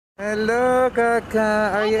Hello,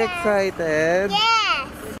 Kaka. Are you excited?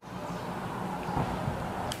 Yes!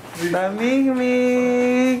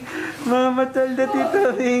 Taming-ming! Mama Talda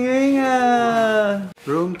Tita Ming-ming ah!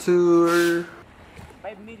 Room tour.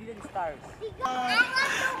 5 million stars. I want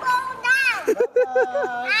to go down!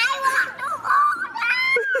 I want to go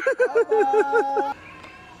down!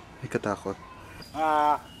 May katakot.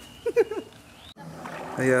 Ah.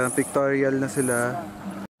 Ayan, pictorial na sila.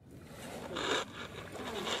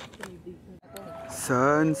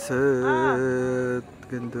 Sunset.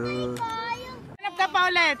 Ganda. Hanap ka pa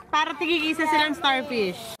ulit para tigigisa silang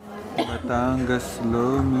starfish. Batangas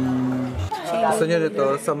Lomi. Gusto niyo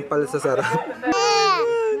nito? Sampal sa sarap.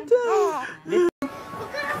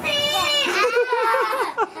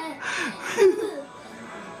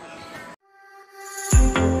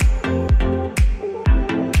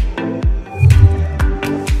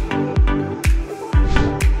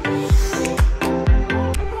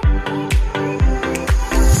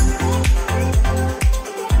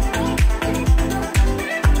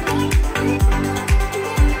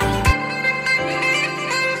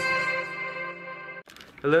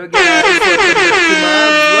 Hello guys! Welcome back to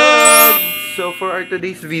my vlog! So for our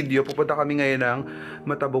today's video, pupunta kami ngayon ng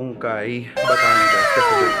Matabungkay, Batangas.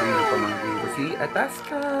 Kasi birthday ng pamangkin ko si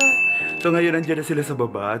Atasca'S. So ngayon nandiyan na sila sa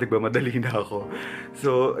baba, nagmamadali na ako.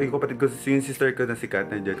 So yung kapatid ko, yung sister ko na si Kat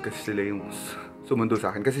nandiyan kasi sila yung sumundo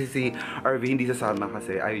sa akin. Kasi si RV hindi sasama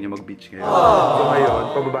kasi ayaw niya mag-beach ngayon. So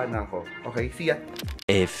ngayon, pababa na ako. Okay, see ya!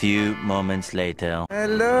 A few moments later.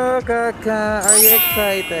 Hello Kaka! Are you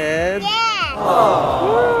excited? Yes!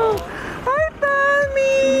 Oh. Hi,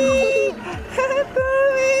 Tommy! Hi,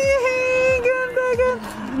 Tommy! Ganda,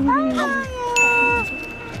 ganda! Hi, Naya!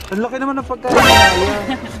 Ang laki naman ng pagkain,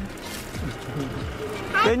 Naya.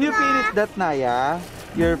 Can you finish that, Naya?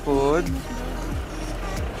 Your food?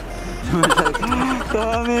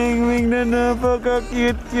 Kaming-ming na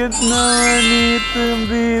napaka-cute-cute naman itong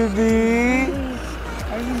baby.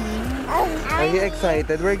 Are you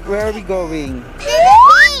excited? Where are we going?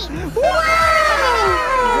 You're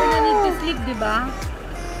gonna need to sleep, diba?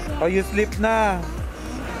 Oh, you sleep na.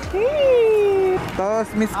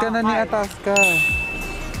 Tapos, miss ka na ni Atasca'S.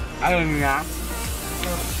 Ayaw niya?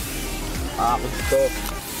 Ako gusto.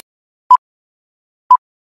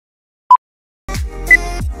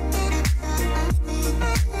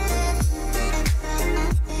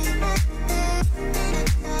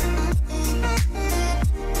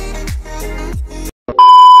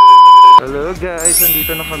 Hello guys,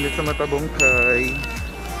 nandito na kami sa Matabungkay.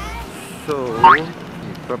 So,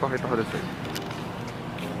 papakita ko na sa'yo.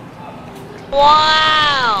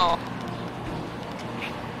 Wow!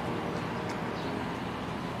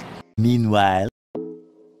 Meanwhile.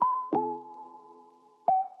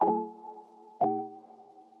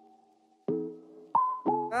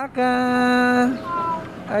 Kaka!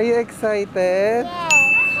 Are you excited?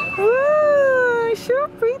 Yes! Wow! So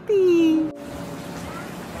pretty!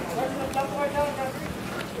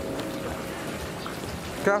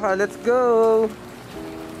 Kaka, let's go!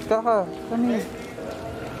 Kaka, come here.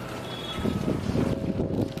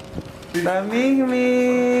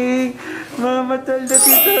 Taming-ming! Mama Talda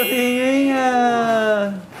Tita Ming-ming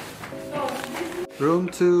ah! Room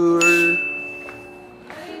tour.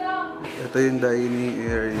 Ito yung dining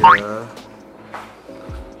area.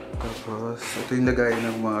 Tapos, ito yung lagay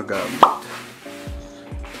ng mga gamit.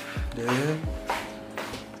 Then,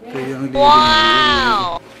 ito yung living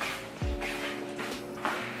room.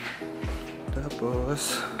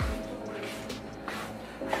 Tapos,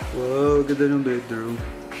 wow, ganda ng bedroom.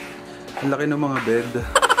 Ang laki ng mga bed.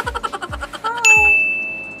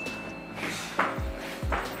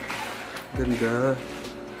 Ganda.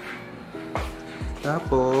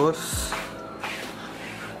 Tapos,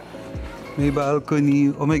 may balcony.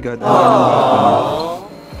 Oh my God, ang laki ng balcony.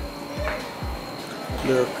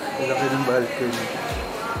 Look, ang laki ng balcony.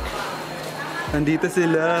 Nandito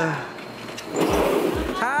sila.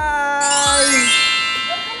 Hi!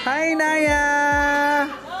 Hi, Naya!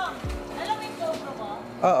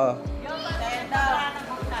 Oo.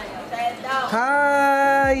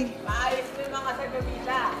 Hi!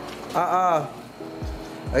 Oo.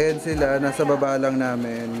 Ayan sila, nasa baba lang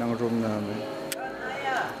namin, ng room namin.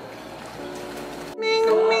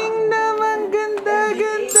 Ming-ming naman,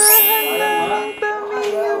 ganda-gandahan naman,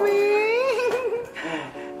 Taming-ming!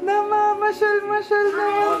 Namamasyal-masyal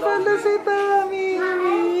naman pala si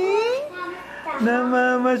Taming-ming!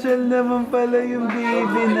 Namamasyal naman pala yung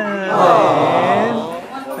baby namin!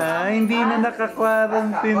 Ah, hindi na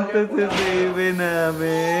naka-quarantine to si baby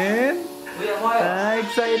namin! Ah,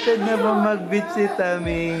 excited na ba mag-beach si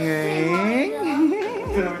Taming-ming?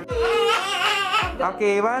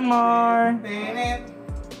 Okay, one more.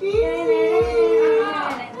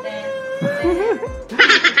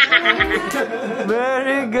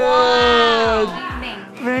 Very good.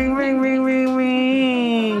 Bing, bing, bing, bing,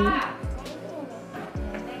 bing.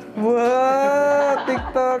 Wow,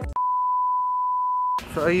 TikTok.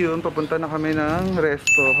 So ayun, papunta na kami ng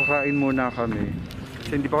resto. Kakain muna kami.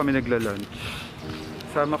 Kasi hindi pa kami nagla-lunch.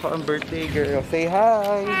 Sama ko ang birthday girl. Say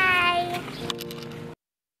hi! Hi!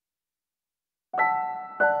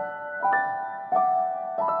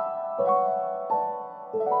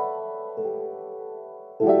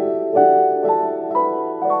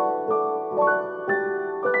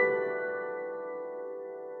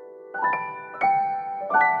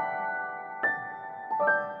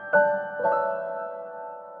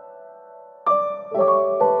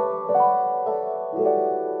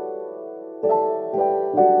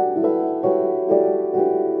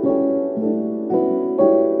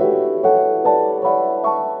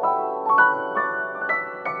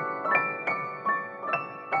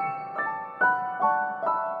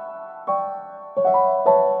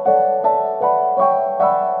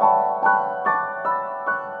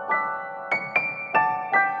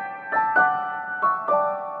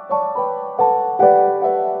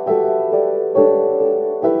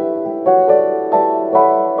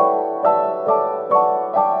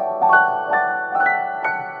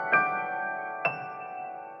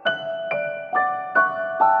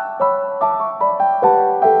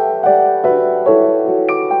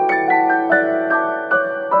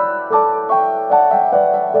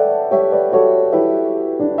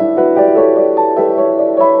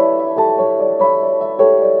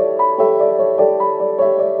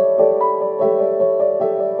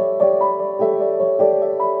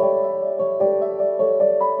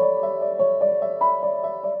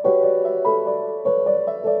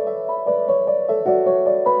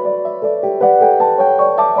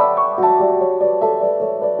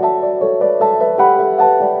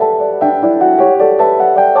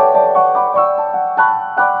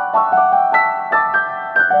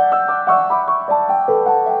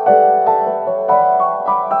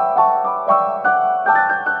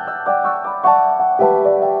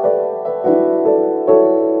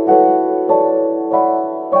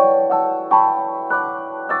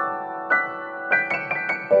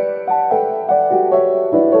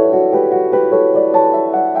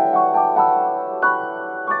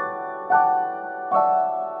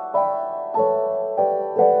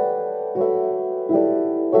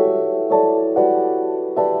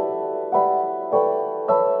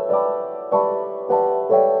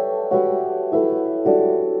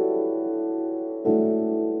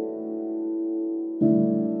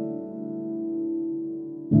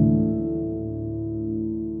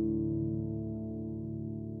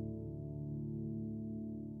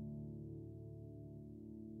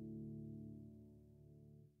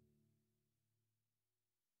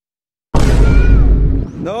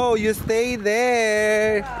 No, you stay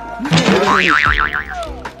there. Bye,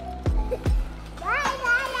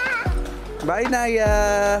 Nana! Bye, Naya.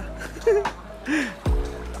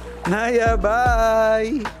 Naya,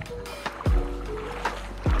 bye.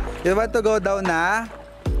 You want to go down na?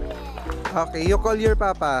 Okay, you call your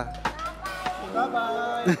papa.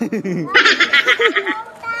 Bye-bye.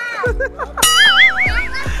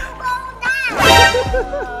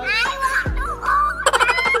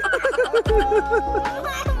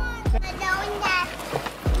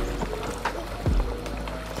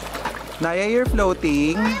 Naya, you're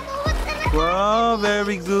floating. Wow,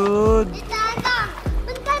 very good.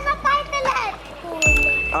 Punta na tayo sa lahat.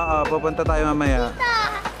 Oo, pupunta tayo mamaya.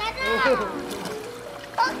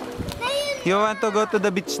 You want to go to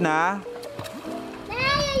the beach na?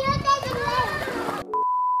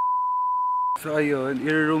 So ayun,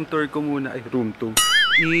 i-room tour ko muna. Ay, room tour.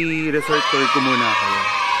 I-resort tour ko muna kayo.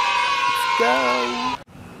 Let's go!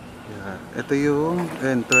 Yeah, ito yung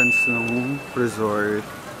entrance ng resort.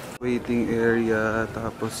 Waiting area,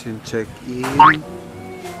 tapos yung check-in.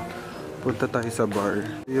 Punta tayo sa bar.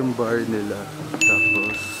 Ito yung bar nila.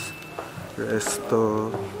 Tapos,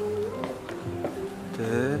 resto.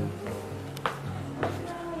 Then,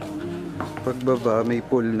 pagbaba, may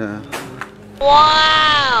pool na.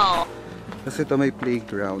 Wow! Kasi ito may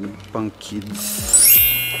playground, pang kids.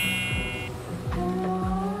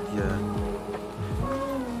 Yan.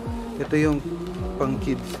 Ito yung pang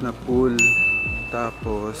kids na pool.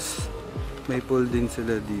 Tapos, may pool din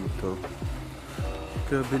sila dito.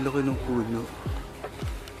 Grabe laki ng puno.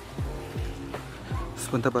 Tapos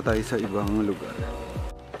punta pa tayo sa ibang lugar.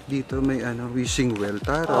 Dito may wishing well.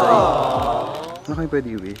 Taray! Ano kayo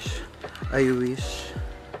pwede wish? I wish.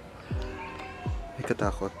 May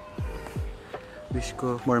katakot. Wish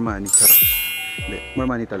ko more money. Charot. Hindi, more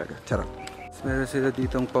money talaga. Charot. Meron sila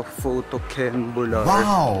ditong pa-photo can bular.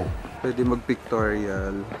 Wow! Pwede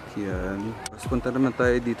mag-pictorial. Yan. Tapos punta naman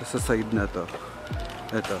tayo dito sa side na to.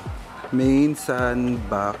 Ito. Main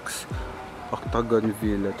sandbox, octagon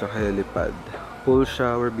villa, at helipad. Pool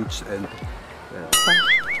shower, beach end. Yan.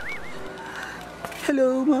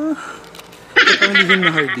 Hello, ma! Ito ang lihim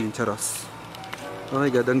na harding. Charos. Oh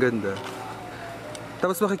my god, ang ganda.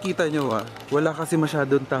 Tapos makikita nyo wala kasi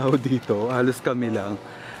masyadong tao dito. Halos kami lang.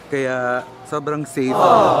 Kaya sobrang safe.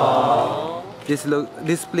 This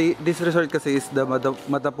resort kasi is the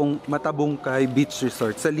Matabungkay Beach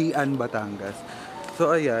Resort sa Lian, Batangas. So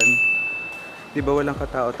ayan, di ba walang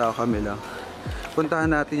katao-tao kami lang. Puntahan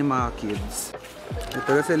natin yung mga kids. Ito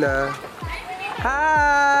na sila.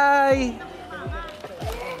 Hi!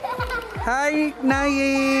 Hi,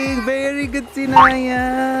 Naying! Very good si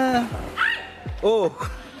Naya! Oh!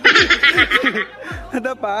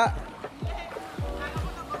 Ada pa?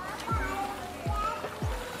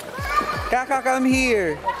 Kaka, come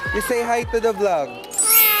here. You say hi to the vlog.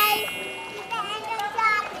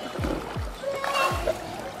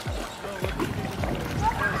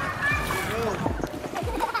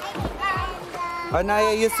 Oh,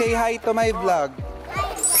 Naya, you say hi to my vlog.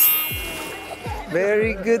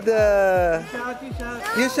 Very good.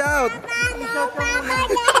 You shout.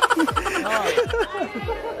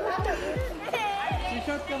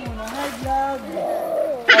 I-shot ka muna. Hi, vlog!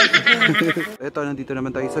 Ito, nandito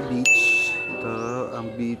naman tayo sa beach. Ito,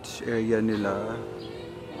 ang beach area nila.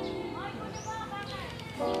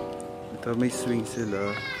 Ito, may swing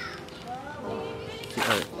sila.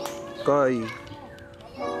 Ay, Koy.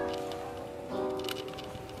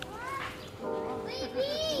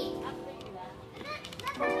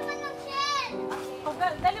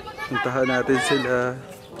 Puntahan natin sila.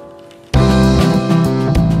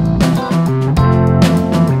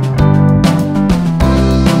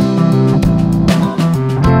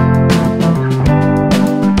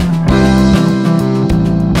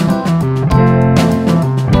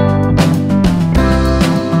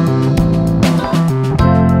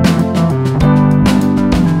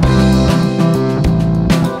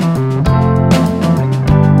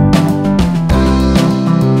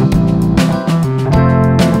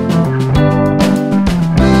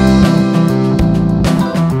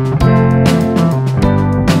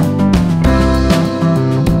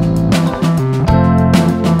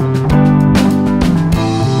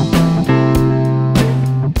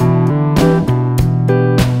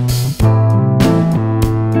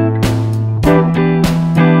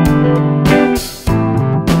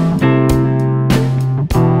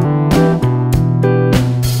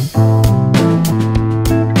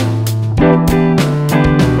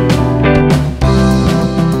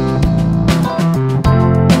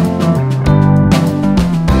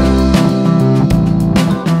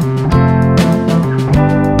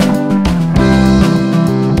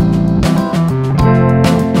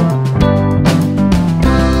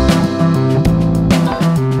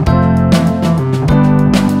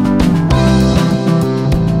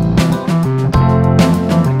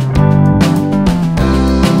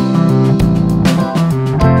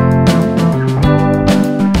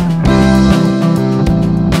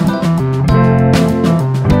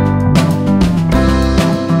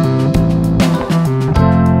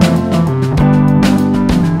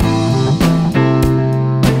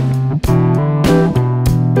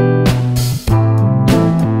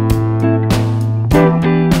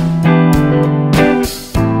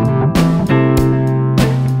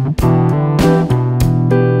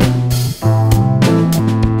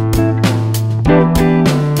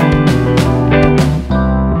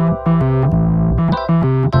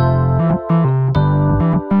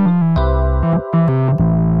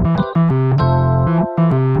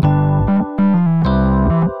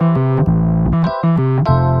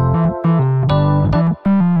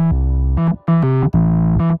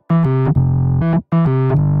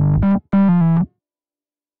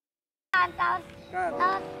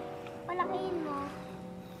 Tapos, palakihin mo.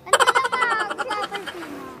 Ano na magsapansin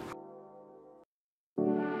mo?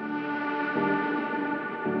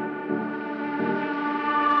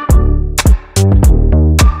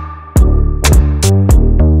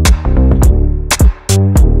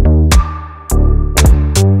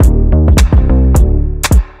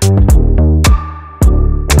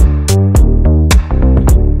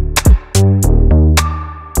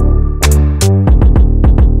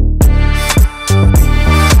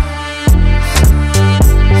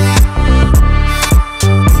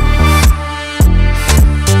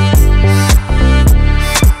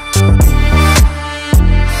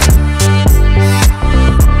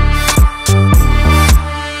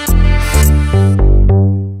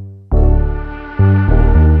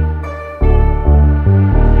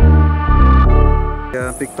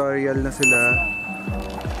 na sila.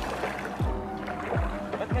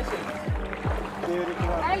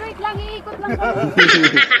 Ay, wait lang, iikot lang ko.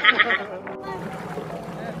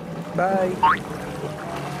 Bye!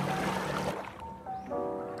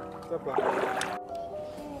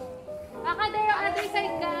 Baka there, other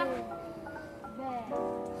side ka.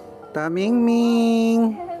 Taming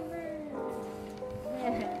Ming!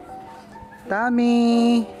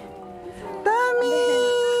 Tami! Tami!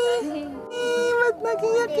 Ba't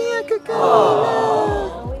nag-iyak-iyak ka kanina?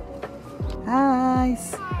 Hi!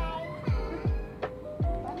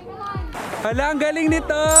 Hala, ang galing ni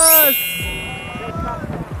Tos!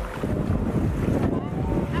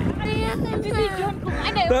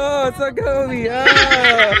 Tos, wag ka umiyak!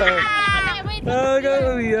 Wag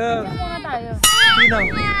ka umiyak! Sino?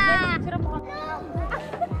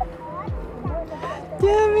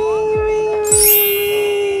 Taming Ming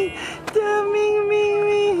Ming! Taming Ming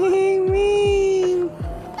Ming Ming!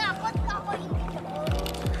 Takot ka ako, hindi ako.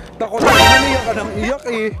 Takot na naman, iyak ka nang iyak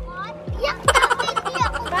eh! Iyak ka, hindi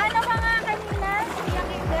ako. Paano ka nga kanina? Iyak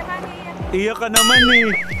hindi, paano iyak? Iyak ka naman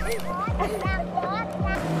eh!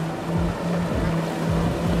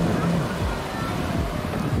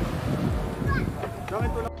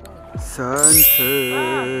 Takot. Sunset!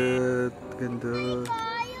 Ganda!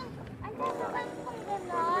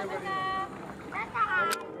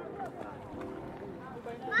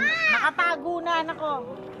 Nakatago na anak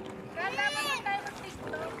ko.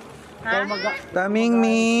 Taming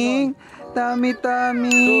Ming! Tami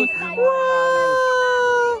Tami!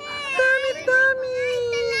 Wow! Tami Tami!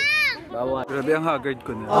 Grabe ang haggard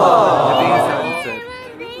ko na. Ito yung sunset.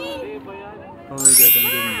 Oh my God,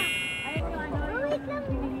 ang ganda.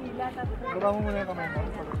 Baba mo muna yung kamay mo.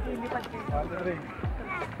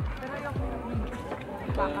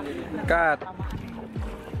 Cut!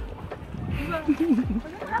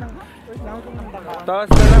 Tos,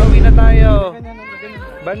 tara, uwi na tayo.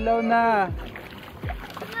 Banlaw na.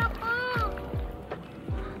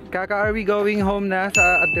 Kaka, are we going home na sa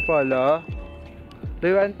Antipolo? Do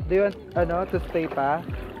you want to stay pa?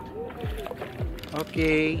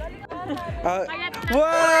 Okay.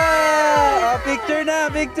 Wow! Picture na!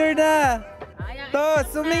 Tos,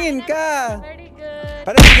 sumingin ka! Very good.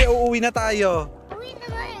 Ano, sige, uuwi na tayo. Uwi na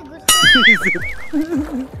nga eh, gusto.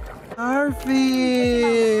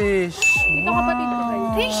 Starfish!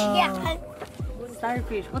 Wow! Fish yan.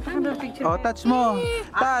 Starfish. Punta ka ng picture. Oh, touch mo.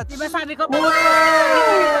 Touch. Diba sabi ko,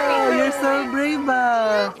 Wow! You're so brave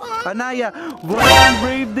ah. Anaya. Wow,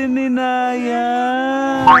 brave din ni Naya.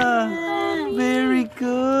 Very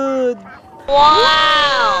good.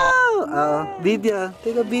 Wow! Video.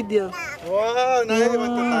 Take a video. Wow, now you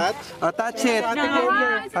want to touch? Oh, touch it.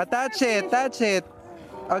 Oh, touch it.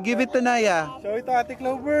 Oh, give it to Naya. Show it to Ate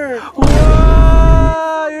Clover.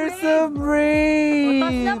 Wow! You're so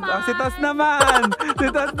brave! Si Tos naman! Si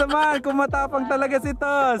Tos naman! Kumatapang talaga si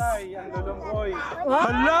Tos! Ay, ang lulungkoy.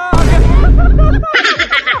 Hala!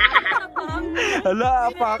 Hala,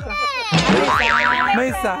 apak!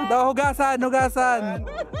 May isa. Hugasan!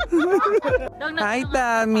 Hi,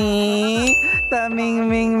 Tami! Taming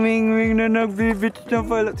Ming Ming Ming na nagbibitch na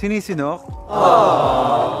pala. Sinisinok?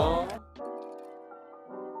 Aww!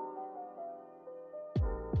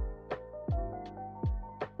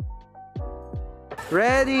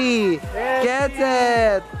 Ready, get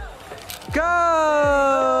it, go!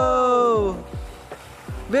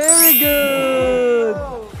 Very good!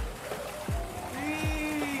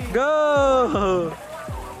 Go!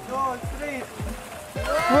 Go, straight.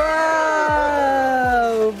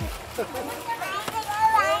 Wow!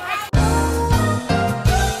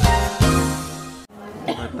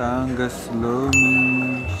 Batangas,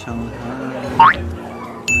 Lomi, Shanghai.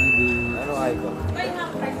 Ano ay ko?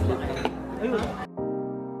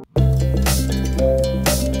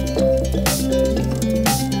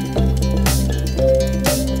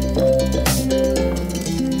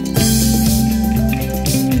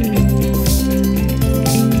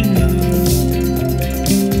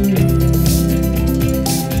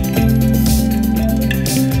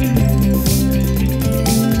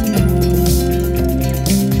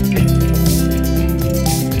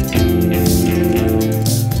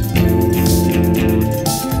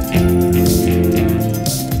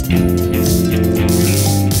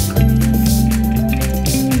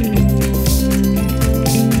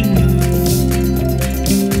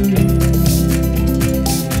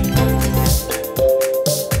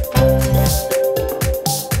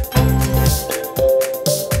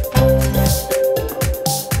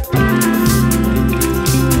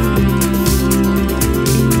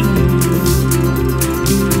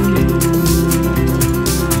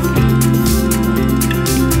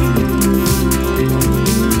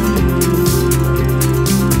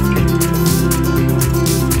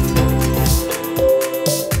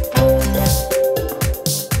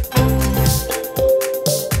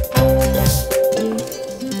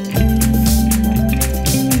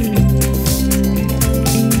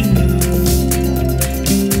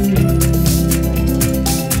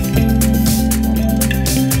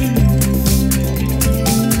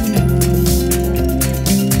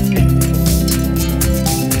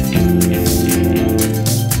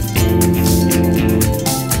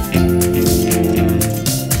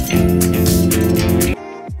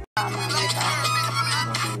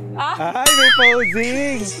 Ay, may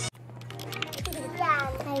posing! Yan.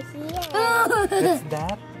 I see it. What's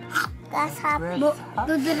that? Kasap.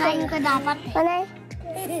 Dudurain ko dapat. Panay.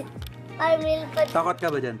 I will put Takot ka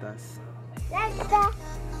ba dyan, Tas? like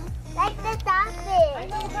the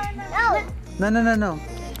topic. No.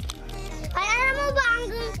 Ay, alam mo ba ang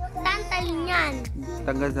tantalin yan?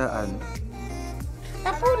 Tanggal saan?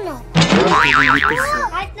 Sa puno.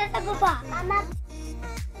 Kahit nasa baba. Mama.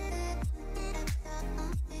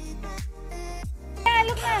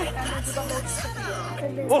 Talo ka.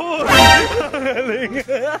 Oh! Galing!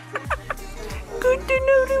 Ganda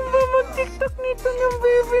na rin ba mag-tiktok nito ng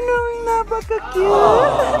baby namin napaka-cute!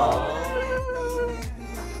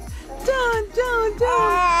 Down!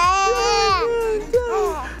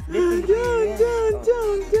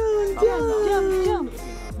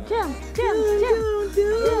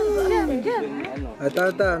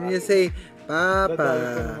 Tata, you say,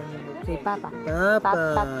 Papa. Say Papa.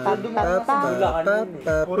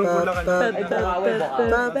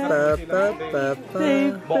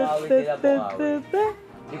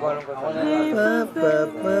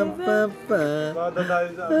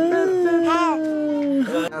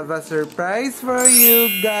 I have a surprise for you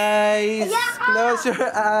guys. Close your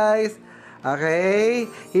eyes. Okay,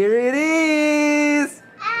 here it is.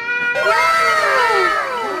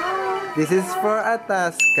 This is for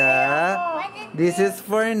Atasca. This is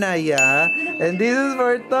for Naya. And this is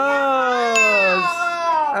for Tos.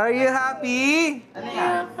 Are you happy?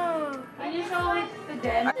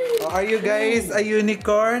 Are you guys a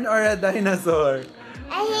unicorn or a dinosaur?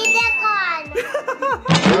 A unicorn.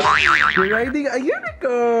 You're riding a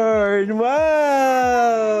unicorn!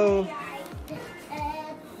 Wow!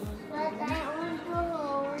 But I want to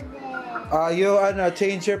hold it. You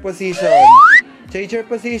change your position. Change your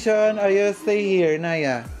position or you stay here,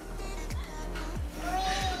 Naya.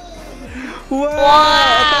 Wow!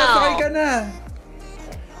 Atas, sakay ka na.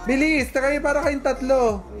 Bilis, sakay para kayong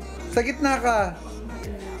tatlo. Sa gitna ka.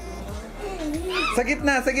 Sa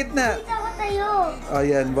gitna. Dito ako tayo.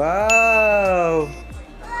 Ayan, wow!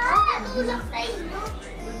 Natulak sa inyo.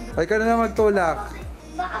 Ay ka na magtulak.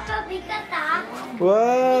 Baka pabigat ha.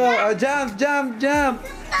 Wow! Jump!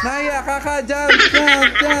 Naya, kaka, jump!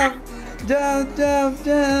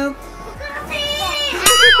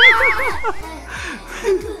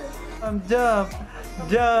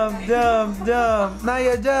 Jump!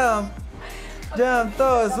 Naya, jump!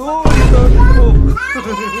 Tos! Uy, tos!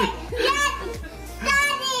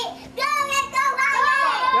 Daddy, go, let's go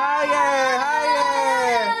Higher!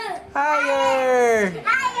 higher.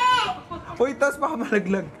 Uy, tos, baka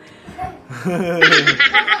malaglag.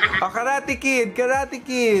 Karate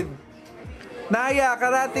Kid! Naya,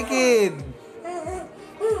 Karate Kid!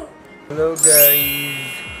 Hello guys!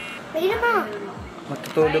 Pwede na ba?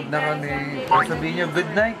 Matutulog na kami. Sabihin niyo, good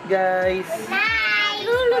night guys! Night!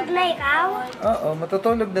 Tulog na ikaw? Oo,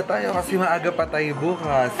 matutulog na tayo kasi maaga pa tayo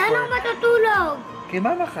bukas. Saan ako matutulog? Kay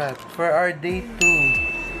Mama Kat, for our day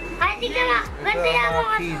 2. Ay, di ka na. Bantayan mo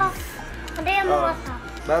ka. Bantayan mo ka.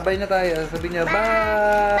 Bye-bye na tayo. Sabihin niyo,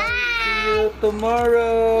 bye! See you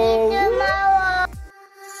tomorrow! See you tomorrow.